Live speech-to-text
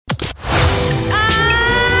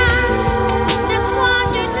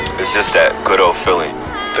It's just that good old feeling.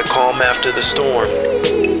 The calm after the storm.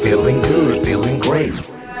 Feeling good, feeling great.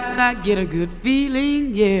 I get a good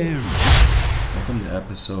feeling, yeah. Welcome to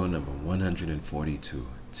episode number 142,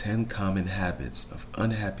 10 Common Habits of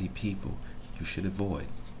Unhappy People You Should Avoid.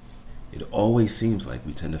 It always seems like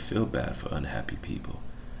we tend to feel bad for unhappy people.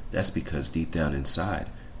 That's because deep down inside,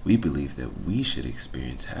 we believe that we should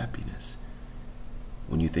experience happiness.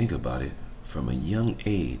 When you think about it, from a young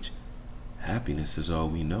age, happiness is all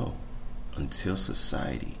we know, until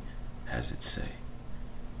society has its say.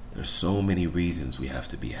 There's so many reasons we have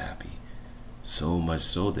to be happy, so much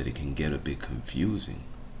so that it can get a bit confusing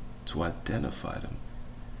to identify them.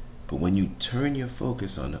 But when you turn your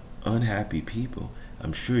focus on unhappy people,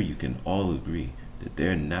 I'm sure you can all agree that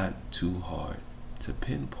they're not too hard to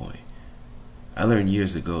pinpoint. I learned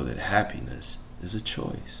years ago that happiness is a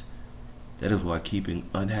choice. That is why keeping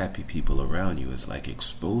unhappy people around you is like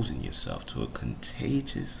exposing yourself to a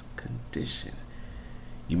contagious condition.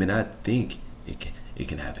 You may not think it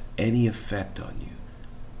can have any effect on you,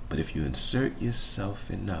 but if you insert yourself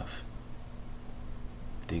enough,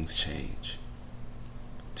 things change.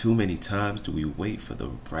 Too many times do we wait for the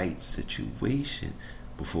right situation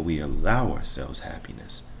before we allow ourselves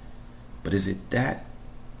happiness. But is it that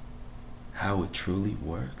how it truly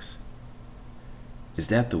works? Is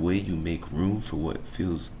that the way you make room for what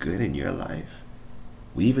feels good in your life?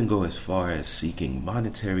 We even go as far as seeking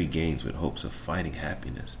monetary gains with hopes of finding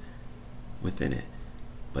happiness within it.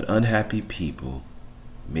 But unhappy people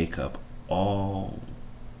make up all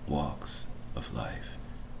walks of life.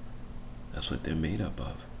 That's what they're made up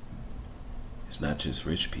of. It's not just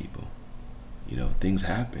rich people. Things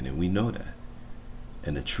happen and we know that.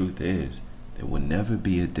 And the truth is, there will never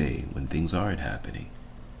be a day when things aren't happening.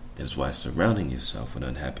 That's why surrounding yourself with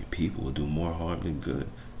unhappy people will do more harm than good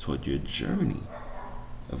toward your journey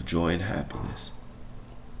of joy and happiness.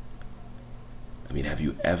 Have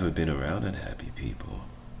you ever been around unhappy people?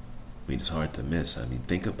 It's hard to miss.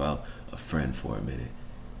 Think about a friend for a minute.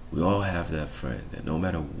 We all have that friend that no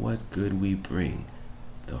matter what good we bring,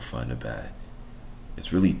 they'll find a bad.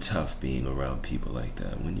 It's really tough being around people like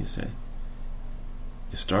that, wouldn't you say?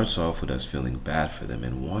 It starts off with us feeling bad for them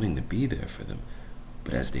and wanting to be there for them.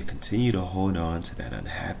 But as they continue to hold on to that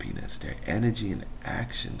unhappiness, their energy and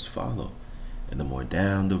actions follow. And the more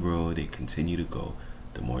down the road they continue to go,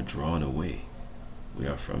 the more drawn away we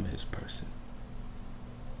are from his person.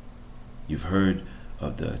 You've heard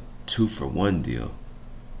of the 2-for-1 deal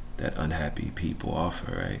that unhappy people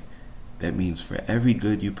offer, right? That means for every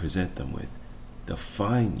good you present them with, they'll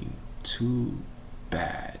find you too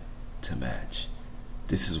bad to match.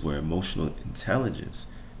 This is where emotional intelligence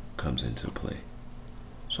comes into play.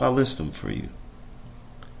 So I'll list them for you.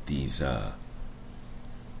 These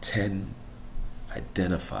 10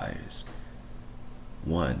 identifiers.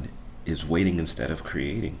 1 is waiting instead of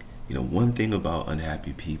creating. One thing about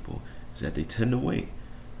unhappy people is that they tend to wait.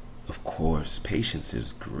 Of course, patience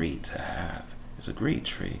is great to have. It's a great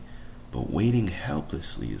trait. But waiting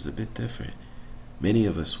helplessly is a bit different. Many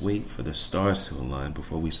of us wait for the stars to align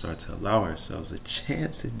before we start to allow ourselves a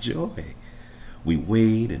chance at joy. We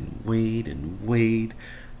wait and wait and wait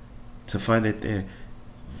to find that the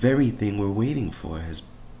very thing we're waiting for has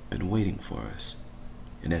been waiting for us.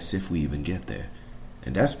 And that's if we even get there.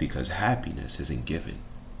 And that's because happiness isn't given,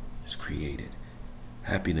 it's created.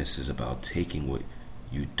 Happiness is about taking what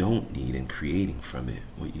you don't need and creating from it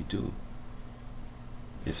what you do.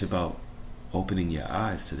 It's about opening your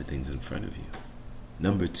eyes to the things in front of you.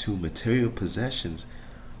 Number 2, material possessions,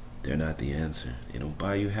 they're not the answer. They don't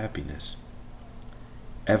buy you happiness.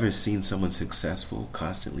 Ever seen someone successful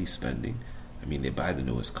constantly spending? They buy the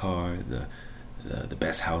newest car, the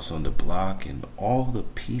best house on the block, and all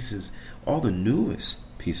the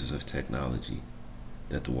newest pieces of technology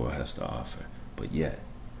that the world has to offer. But yet,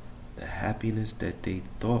 the happiness that they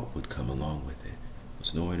thought would come along with it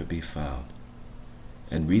was nowhere to be found.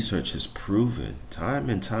 And research has proven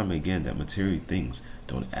time and time again that material things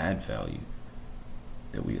don't add value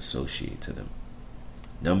that we associate to them.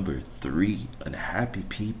 Number 3, unhappy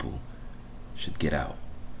people should get out.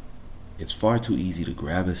 It's far too easy to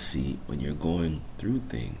grab a seat when you're going through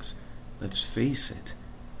things. Let's face it.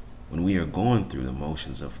 When we are going through the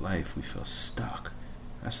motions of life, we feel stuck.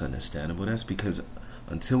 That's understandable. That's because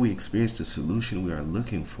until we experience the solution we are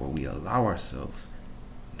looking for, we allow ourselves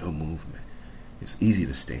no movement. It's easy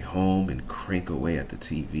to stay home and crank away at the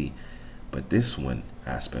TV, but this one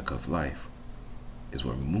aspect of life is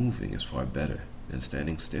where moving is far better than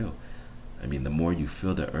standing still. The more you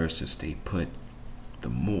feel the urge to stay put, the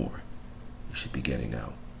more you should be getting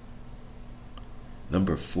out.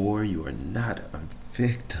 Number 4, you are not a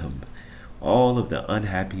victim. All of the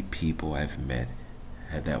unhappy people I've met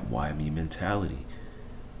had that why me mentality.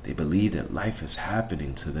 They believe that life is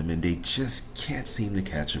happening to them and they just can't seem to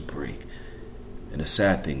catch a break. And the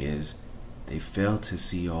sad thing is, they fail to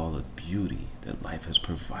see all the beauty that life has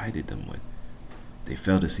provided them with. They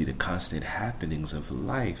fail to see the constant happenings of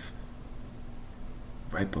life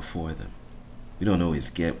right before them. We don't always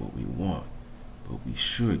get what we want, but we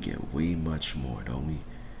sure get way much more, don't we?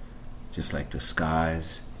 Just like the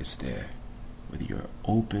skies, it's there, whether you're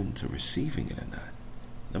open to receiving it or not.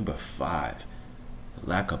 Number 5, the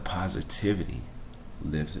lack of positivity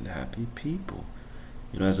lives in happy people.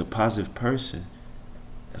 As a positive person,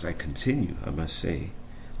 as I continue to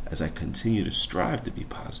strive to be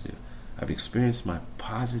positive, I've experienced my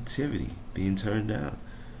positivity being turned down.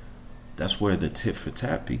 That's where the tit for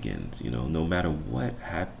tat begins. No matter what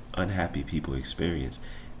unhappy people experience,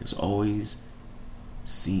 it always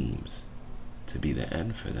seems to be the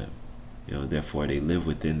end for them. Therefore they live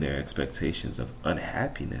within their expectations of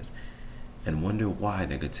unhappiness and wonder why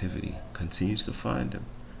negativity continues to find them.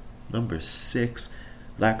 Number 6,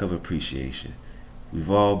 lack of appreciation.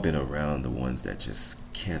 We've all been around the ones that just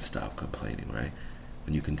can't stop complaining, right?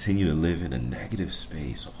 When you continue to live in a negative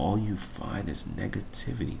space, all you find is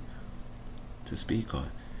negativity to speak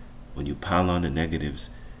on. When you pile on the negatives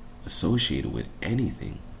associated with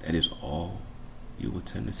anything, that is all you will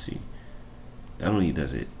tend to see. Not only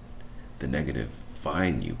does the negative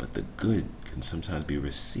find you, but the good can sometimes be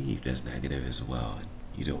received as negative as well, and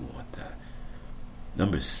you don't want that.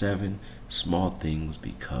 Number 7, small things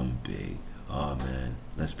become big. Oh man,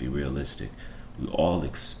 let's be realistic. We all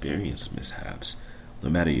experience mishaps. No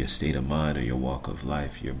matter your state of mind or your walk of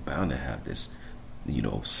life, you're bound to have this,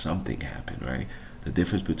 something happen, right? The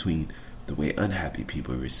difference between the way unhappy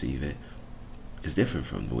people receive it is different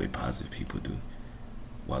from the way positive people do.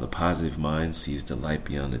 While the positive mind sees the light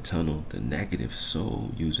beyond the tunnel, the negative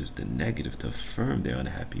soul uses the negative to affirm their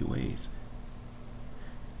unhappy ways.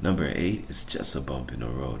 Number 8 is just a bump in the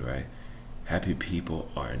road, right? Happy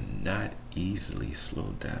people are not easily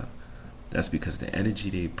slowed down. That's because the energy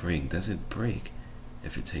they bring doesn't break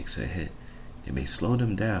if it takes a hit. It may slow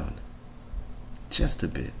them down just a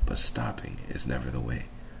bit, but stopping is never the way.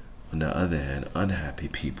 On the other hand, unhappy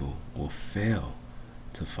people will fail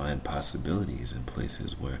to find possibilities in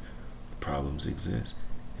places where problems exist.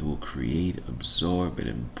 It will create, absorb, and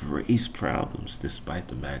embrace problems despite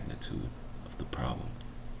the magnitude of the problem.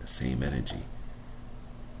 The same energy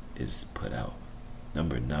is put out.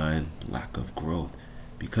 Number 9, lack of growth.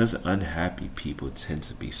 Because unhappy people tend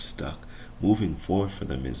to be stuck, moving forward for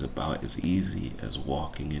them is about as easy as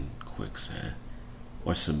walking in quicksand,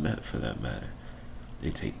 or cement for that matter.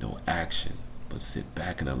 They take no action, but sit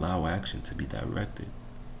back and allow action to be directed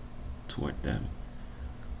toward them.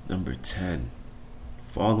 Number 10,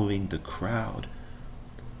 following the crowd.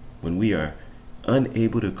 When we are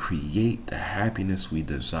unable to create the happiness we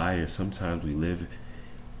desire, sometimes we live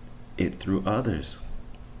it through others.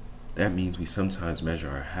 That means we sometimes measure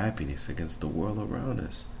our happiness against the world around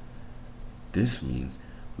us. This means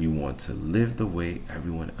we want to live the way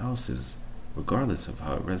everyone else is, regardless of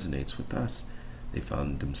how it resonates with us. They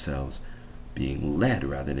found themselves being led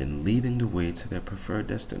rather than leading the way to their preferred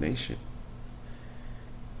destination.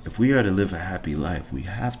 If we are to live a happy life, we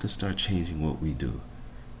have to start changing what we do,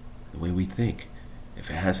 the way we think. If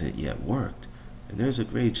it hasn't yet worked, then there's a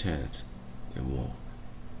great chance it won't.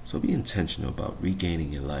 So be intentional about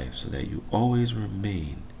regaining your life so that you always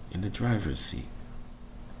remain in the driver's seat.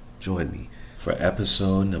 Join me for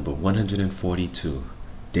episode number 142,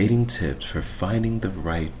 Dating Tips for Finding the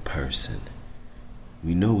Right Person.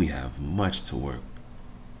 We know we have much to work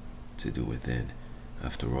to do within.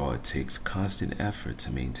 After all, it takes constant effort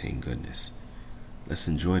to maintain goodness. Let's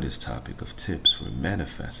enjoy this topic of tips for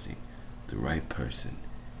manifesting the right person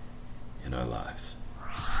in our lives.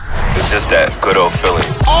 It's just that good old feeling.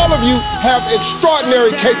 All of you have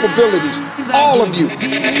extraordinary capabilities. All of you.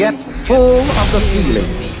 Get full of the feeling,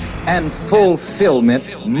 and fulfillment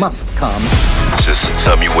must come. It's just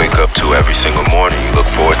something you wake up to every single morning, you look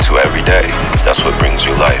forward to every day. That's what brings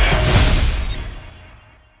you life.